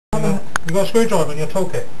You've got a screwdriver in your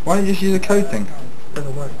toolkit. Why don't you just use a code thing? It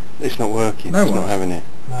doesn't work. It's not working. No It's one? not having it.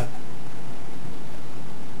 No.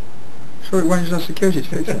 Sorry, why don't you just security to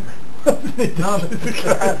fix it? No,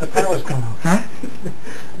 the power's gone off. Huh?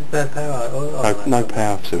 Bad power. No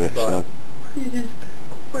power to it, so...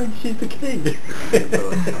 Why did you use the key?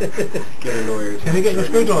 Get a lawyer. Can you get your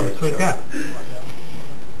screwdriver through a gap?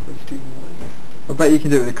 I bet you can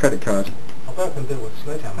do it with a credit card. I bet I can do it with a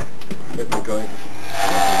sledgehammer. Get the guy.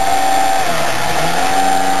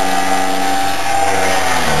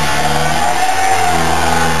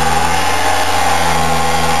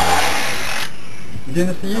 You doing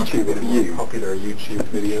this for YouTube or for you? Popular YouTube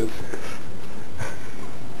videos.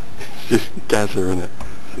 It's just Gaza, isn't it?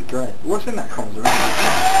 It's great. What's in that comms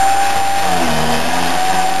around?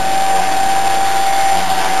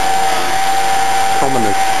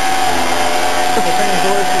 Commoners. The thing is,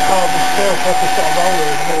 always the car was still got to sort of roller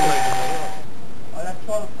in the middle. I have to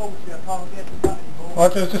try to force it, I can't get the button anymore. Well,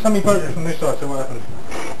 just let me put it from this side, so what happens?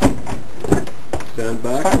 Stand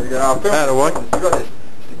back. There we go. I'll film Out of the way. You got this.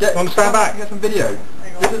 Get, Want to stand back? Get some video.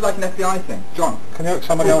 This is like an FBI thing. John. Can you hook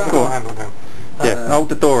somebody else the door handle down? Yeah, hold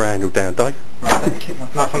the door handle down, Dave. Right, let me kick my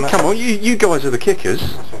Nothing. Come on, you guys are the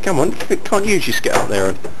kickers. Come on, can't you just get up there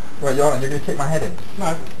and... Right, you're going to kick my head in.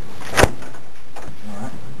 No.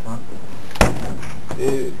 Alright, fine.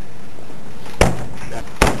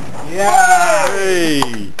 Yeah! Hey!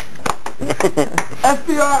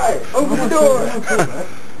 FBI! Open the door!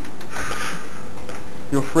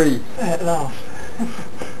 You're free. At last.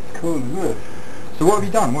 Cool, good. So what have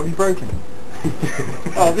you done? What have you broken?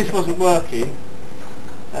 Oh, this wasn't working.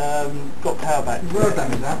 Got power back. Well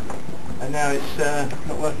done, that. And now it's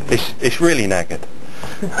not working. It's really knackered.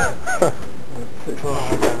 That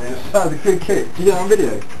was a good kick. Did you get that on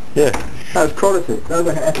video? Yeah. That was quality. That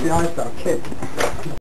was like an FBI style kick.